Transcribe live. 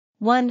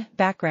1.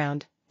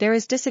 Background. There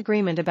is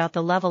disagreement about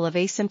the level of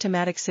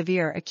asymptomatic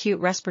severe acute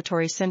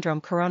respiratory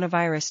syndrome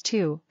coronavirus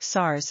 2,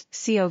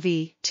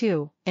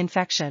 SARS-CoV-2,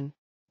 infection.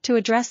 To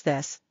address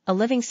this, a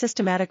living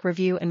systematic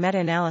review and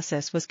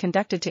meta-analysis was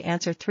conducted to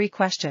answer 3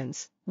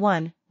 questions.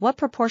 1. What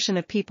proportion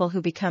of people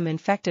who become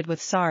infected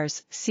with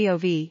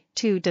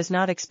SARS-CoV-2 does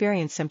not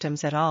experience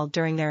symptoms at all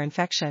during their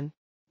infection?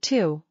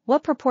 2.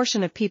 What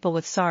proportion of people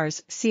with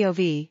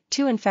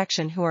SARS-CoV-2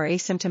 infection who are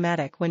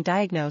asymptomatic when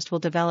diagnosed will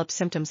develop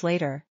symptoms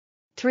later?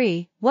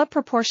 3. What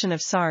proportion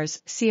of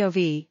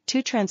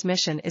SARS-CoV-2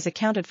 transmission is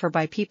accounted for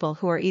by people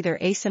who are either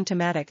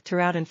asymptomatic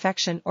throughout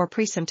infection or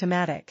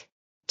presymptomatic?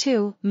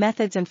 2.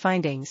 Methods and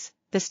findings.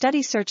 The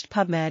study searched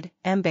PubMed,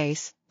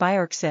 Embase,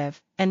 bioRxiv,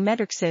 and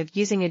medRxiv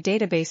using a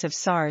database of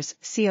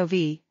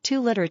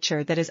SARS-CoV-2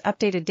 literature that is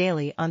updated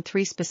daily on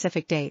 3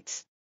 specific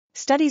dates.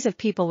 Studies of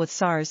people with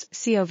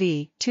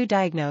SARS-CoV-2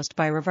 diagnosed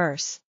by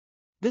reverse.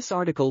 This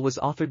article was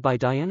authored by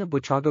Dianne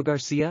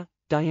Buitrago-Garcia,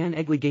 Dianne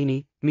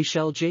Egli-Gany,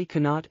 Michel J.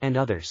 Counotte and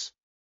others.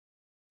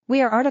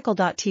 We are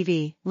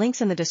RTCLTV,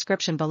 links in the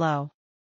description below.